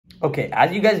Okay,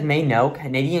 as you guys may know,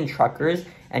 Canadian truckers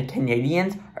and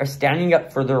Canadians are standing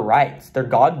up for their rights, their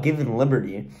God-given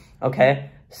liberty,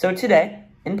 okay? So today,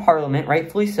 in Parliament,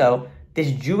 rightfully so,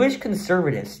 this Jewish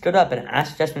conservative stood up and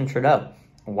asked Justin Trudeau,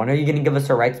 when are you going to give us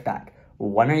our rights back?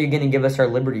 When are you going to give us our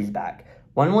liberties back?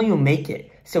 When will you make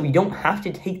it so we don't have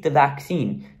to take the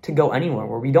vaccine to go anywhere,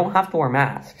 where we don't have to wear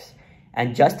masks?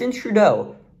 And Justin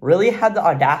Trudeau really had the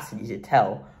audacity to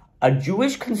tell a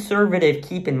Jewish conservative,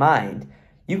 keep in mind,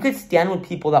 you could stand with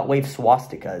people that wave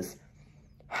swastikas.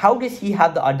 How does he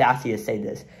have the audacity to say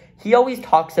this? He always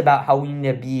talks about how we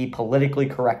need to be politically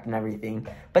correct and everything,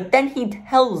 but then he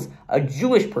tells a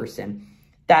Jewish person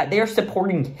that they're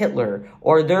supporting Hitler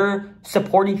or they're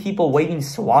supporting people waving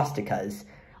swastikas.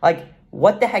 Like,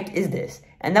 what the heck is this?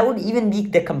 And that would even be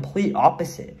the complete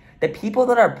opposite. The people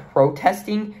that are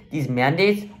protesting these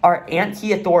mandates are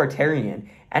anti-authoritarian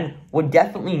and would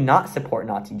definitely not support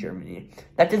Nazi Germany.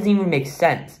 That doesn't even make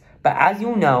sense. But as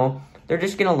you know, they're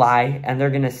just going to lie and they're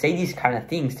going to say these kind of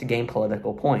things to gain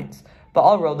political points. But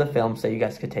I'll roll the film so you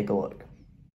guys could take a look.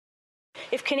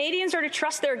 If Canadians are to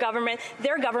trust their government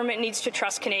needs to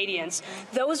trust Canadians.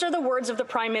 Those are the words of the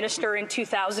Prime Minister in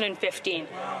 2015.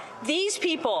 These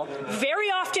people, very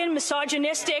often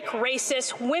misogynistic,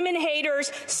 racist, women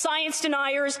haters, science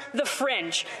deniers, the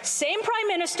fringe. Same Prime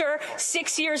Minister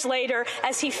 6 years later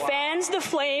as he fans the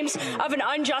flames of an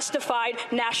unjustified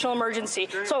national emergency.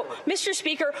 So, Mr.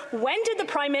 Speaker, when did the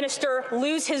Prime Minister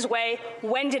lose his way?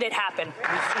 When did it happen?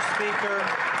 Mr. Speaker,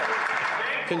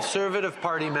 Conservative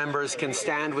Party members can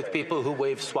stand with people who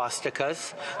wave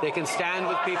swastikas. They can stand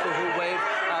with people who wave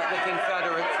the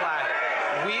Confederate flag.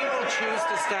 We will choose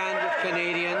to stand with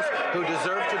Canadians who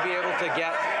deserve to be able to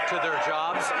get to their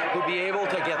jobs, who be able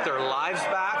to get their lives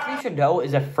back. Justin Trudeau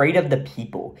is afraid of the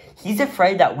people. He's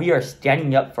afraid that we are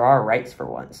standing up for our rights for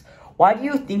once. Why do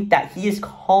you think that he is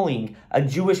calling a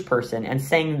Jewish person and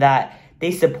saying that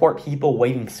they support people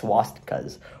waving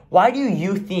swastikas? Why do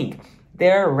you think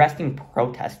they're arresting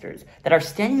protesters that are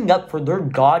standing up for their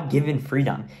God-given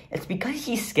freedom? It's because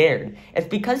he's scared. It's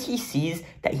because he sees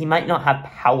that he might not have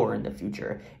power in the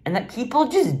future and that people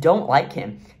just don't like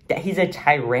him, that he's a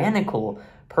tyrannical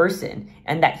person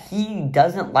and that he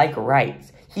doesn't like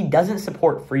rights. He doesn't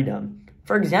support freedom.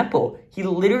 For example, he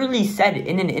literally said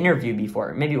in an interview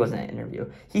before, maybe it wasn't an interview,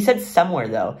 he said somewhere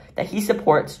though, that he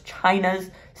supports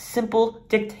China's simple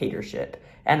dictatorship.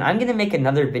 And I'm going to make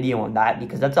another video on that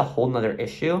because that's a whole nother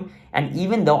issue. And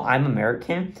even though I'm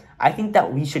American, I think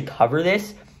that we should cover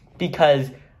this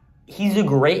because he's a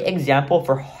great example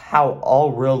for how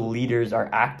all real leaders are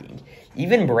acting.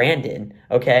 Even Brandon,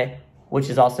 okay, which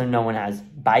is also known as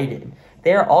Biden,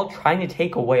 they are all trying to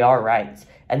take away our rights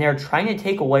and they're trying to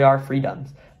take away our freedoms.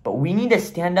 But we need to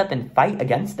stand up and fight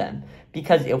against them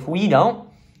because if we don't,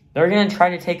 they're going to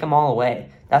try to take them all away.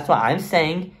 That's why I'm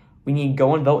saying we need to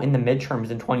go and vote in the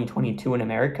midterms in 2022 in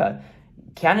America.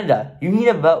 Canada, you need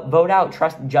to vote out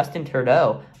Justin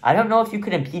Trudeau. I don't know if you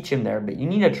could impeach him there, but you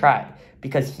need to try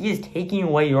because he is taking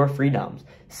away your freedoms.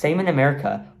 Same in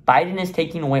America. Biden is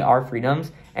taking away our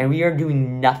freedoms and we are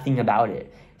doing nothing about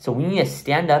it. So we need to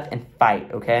stand up and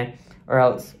fight, okay? Or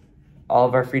else all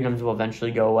of our freedoms will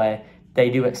eventually go away. They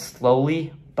do it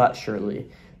slowly but surely.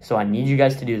 So I need you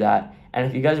guys to do that. And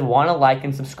if you guys want to like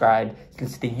and subscribe,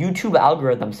 since the YouTube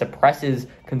algorithm suppresses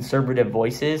conservative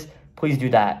voices, please do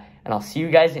that. And I'll see you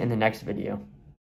guys in the next video.